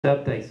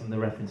updates on the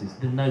references.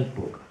 The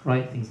notebook,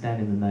 write things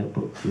down in the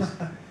notebook, just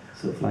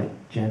sort of like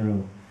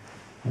general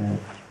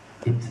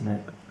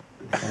internet,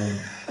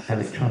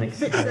 electronic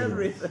Fix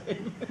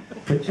everything.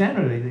 But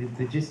generally,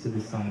 the gist of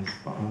the song is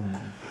spot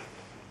on.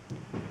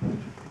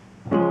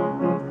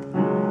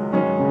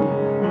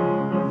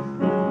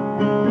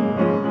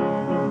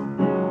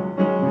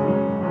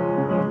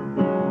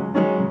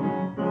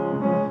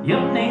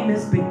 Your name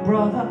is Big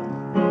Brother.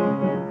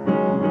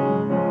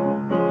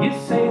 You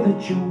say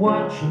that you're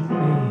watching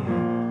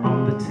me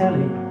on the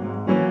telly.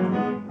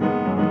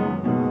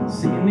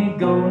 See me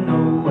go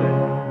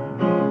nowhere.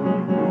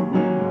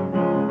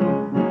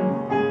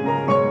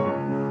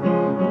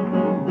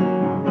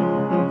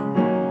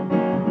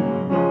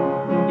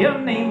 Your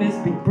name is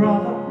Big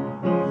Brother.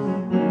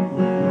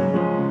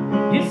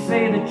 You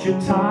say that you're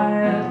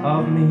tired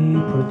of me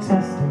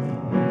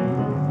protesting,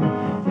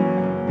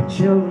 but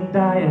children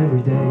die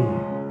every day.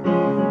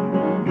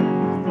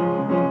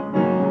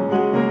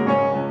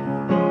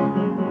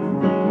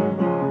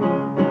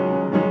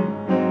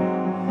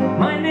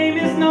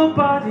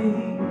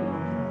 Nobody,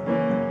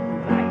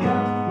 I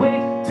can't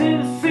wait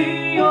to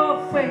see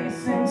your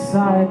face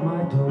inside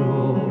my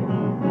door.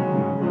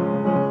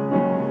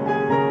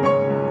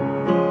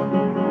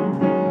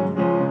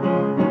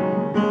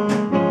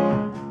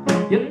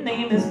 Your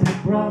name is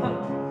Big Brother.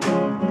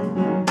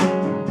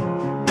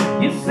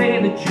 You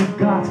say that you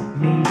got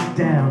me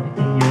down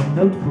in your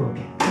notebook.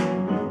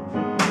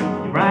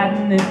 You're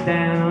writing it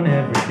down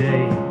every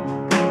day.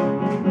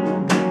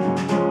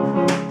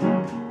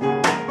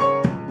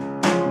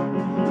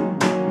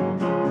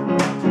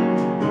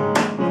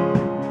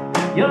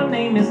 Your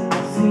name is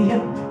Garcia.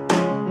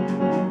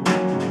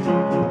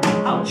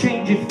 I'll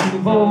change if you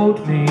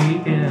vote me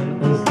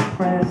in as the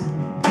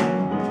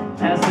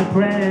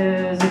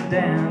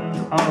president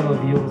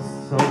of your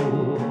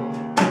soul.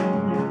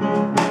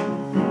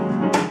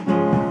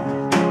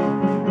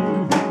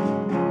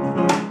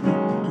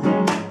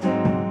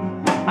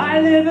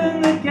 I live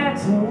in the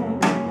ghetto,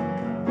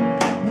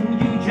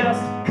 and you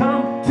just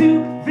come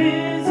to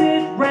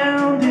visit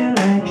round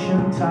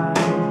election time.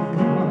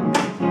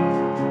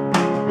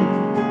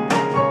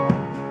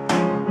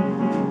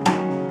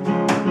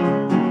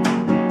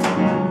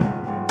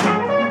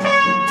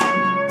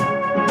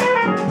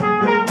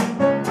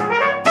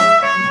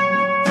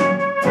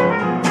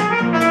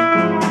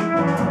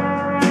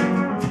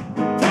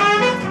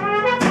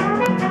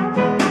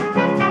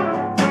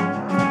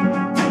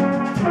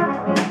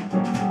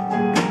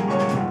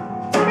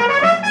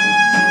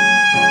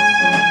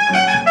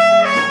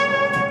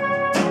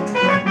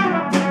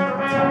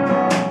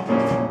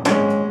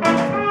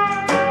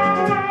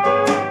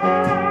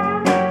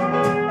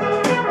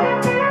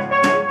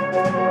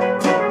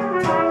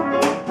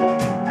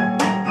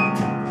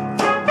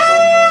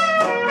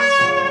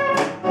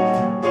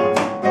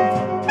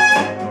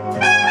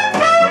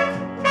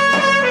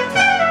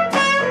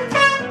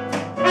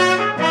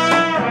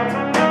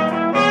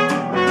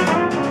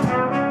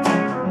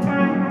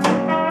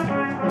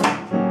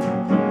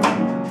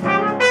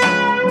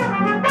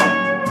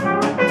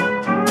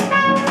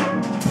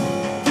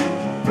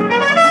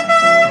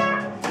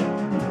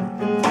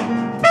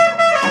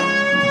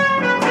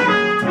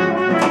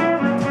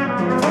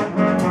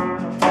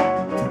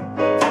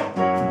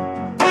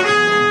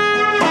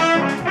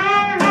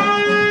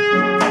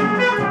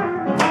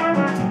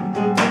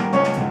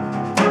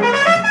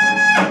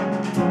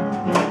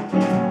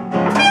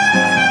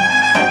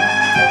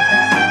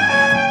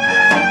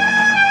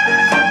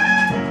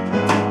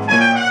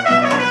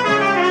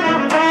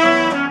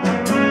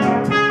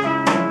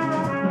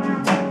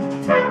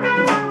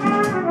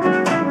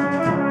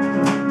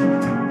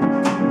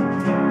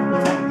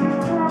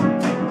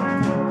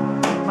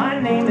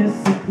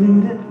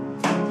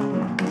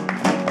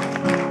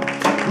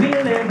 We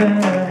live in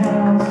a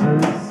house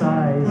the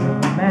size of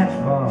a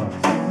matchbox.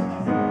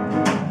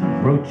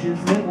 Roaches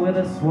live with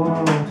us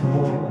wall to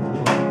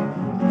wall.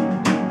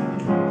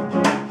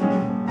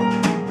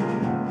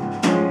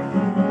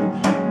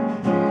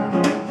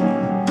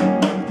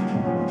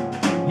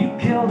 You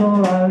killed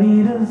all our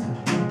leaders.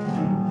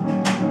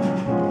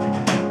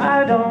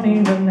 I don't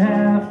even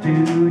have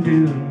to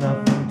do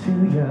nothing to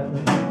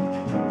you.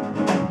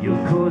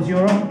 You'll cause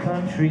your own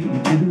country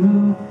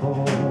to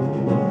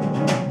fall.